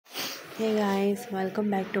Hey guys,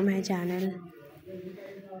 welcome back to my channel,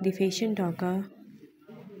 The Fashion Talker.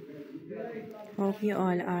 Hope you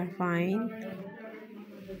all are fine.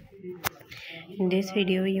 In this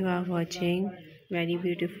video, you are watching very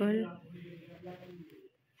beautiful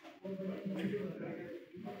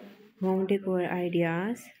home decor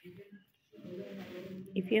ideas.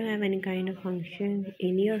 If you have any kind of function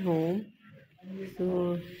in your home,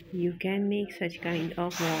 so you can make such kind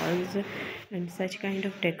of walls and such kind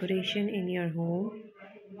of decoration in your home,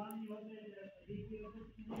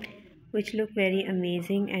 which look very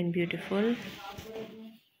amazing and beautiful.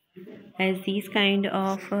 As these kind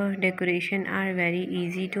of decoration are very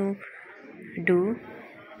easy to do.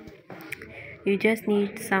 You just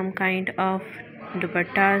need some kind of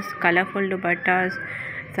dupattas, colorful dupattas,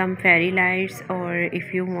 some fairy lights, or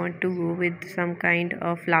if you want to go with some kind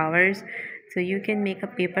of flowers, so you can make a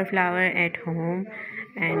paper flower at home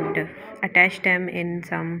and attach them in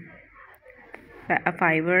some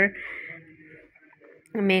fiber,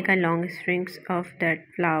 make a long strings of that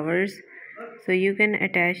flowers, so you can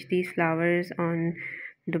attach these flowers on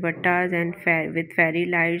dupattas and with fairy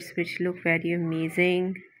lights, which look very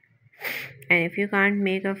amazing. And if you can't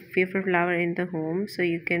make a paper flower in the home, so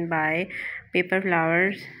you can buy paper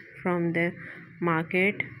flowers from the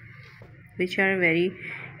market, which are very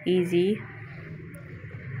easy.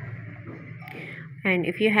 And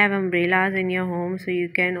if you have umbrellas in your home, so you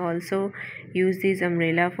can also use this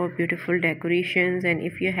umbrella for beautiful decorations. And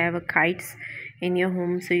if you have a kites in your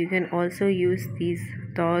home, so you can also use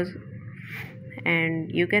those.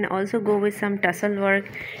 And you can also go with some tussle work.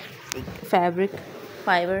 Fabric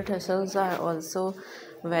fiber tassels are also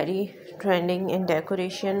very trending in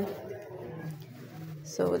decoration,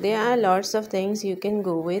 so there are lots of things you can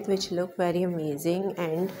go with which look very amazing,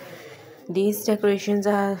 and these decorations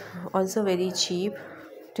are also very cheap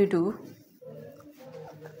to do.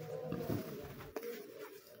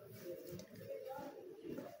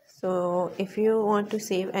 So if you want to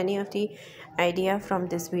save any of the idea from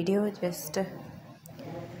this video, just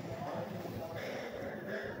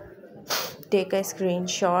take a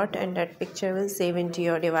screenshot and that picture will save into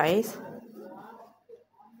your device.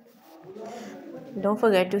 Don't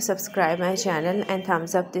forget to subscribe my channel and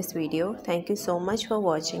thumbs up this video. Thank you so much for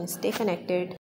watching. Stay connected.